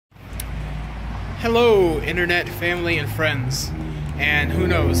Hello, internet family and friends, and who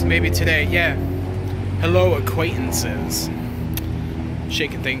knows, maybe today, yeah, hello acquaintances.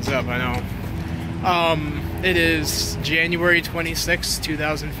 Shaking things up, I know. It is January 26th,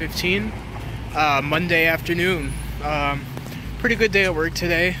 2015, Monday afternoon. Pretty good day at work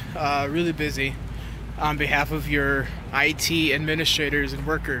today, really busy. On behalf of your IT administrators and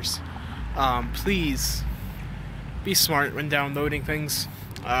workers, please be smart when downloading things.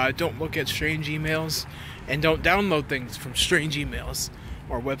 Don't look at strange emails, and don't download things from strange emails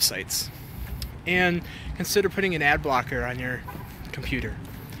or websites. And consider putting an ad blocker on your computer.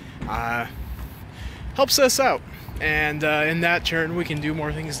 Helps us out, and in that turn we can do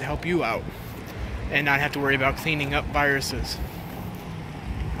more things to help you out and not have to worry about cleaning up viruses.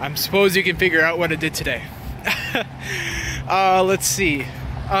 I suppose you can figure out what I did today. Let's see.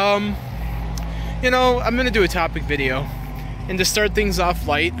 I'm gonna do a topic video. And to start things off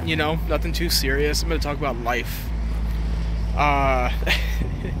light, nothing too serious, I'm going to talk about life.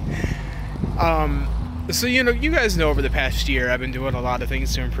 So, you guys know over the past year I've been doing a lot of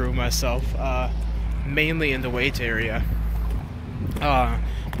things to improve myself, mainly in the weight area. But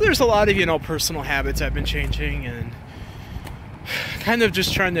there's a lot of, personal habits I've been changing and kind of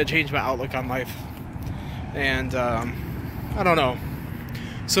just trying to change my outlook on life. And, I don't know.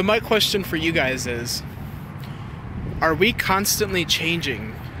 So my question for you guys is, are we constantly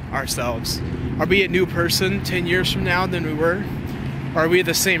changing ourselves? Are we a new person 10 years from now than we were? Or are we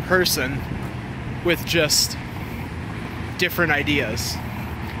the same person with just different ideas?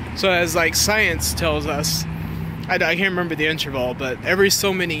 So as science tells us, I can't remember the interval, but every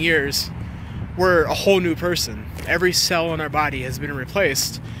so many years, we're a whole new person. Every cell in our body has been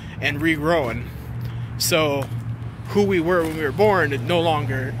replaced and regrown. So who we were when we were born, it no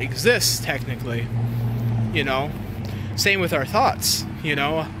longer exists technically, Same with our thoughts,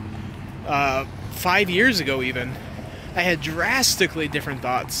 5 years ago even, I had drastically different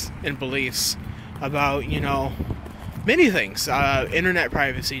thoughts and beliefs about, many things. Internet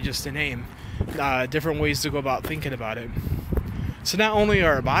privacy, just to name. Different ways to go about thinking about it. So not only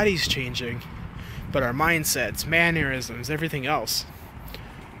are our bodies changing, but our mindsets, mannerisms, everything else.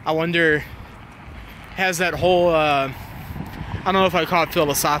 I wonder, has that whole, I don't know if I call it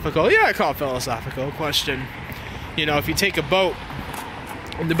philosophical. Yeah, I call it philosophical question. If you take a boat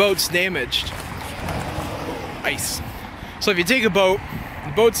and the boat's damaged, ice. So if you take a boat,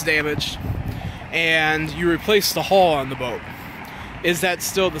 the boat's damaged, and you replace the hull on the boat, is that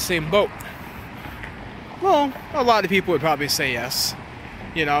still the same boat? Well, a lot of people would probably say yes.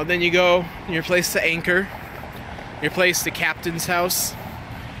 Then you go, you replace the anchor, you replace the captain's house,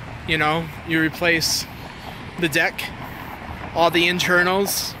 you replace the deck, all the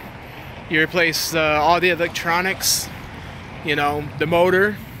internals, you replace all the electronics, the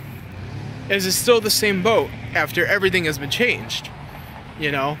motor. Is it still the same boat after everything has been changed?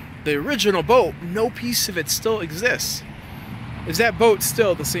 The original boat, no piece of it still exists. Is that boat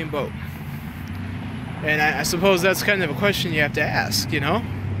still the same boat? And I suppose that's kind of a question you have to ask, I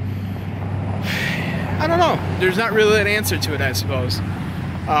don't know. There's not really an answer to it, I suppose.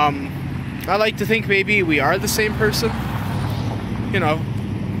 I like to think maybe we are the same person,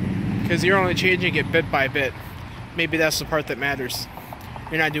 because you're only changing it bit by bit. Maybe that's the part that matters.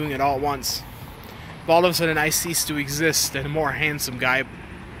 You're not doing it all at once. If all of a sudden I cease to exist and a more handsome guy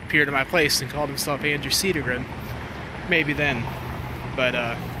appeared in my place and called himself Andrew Cedergren, maybe then. But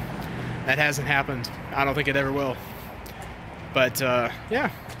that hasn't happened. I don't think it ever will. But yeah,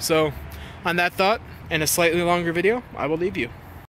 so on that thought and a slightly longer video, I will leave you.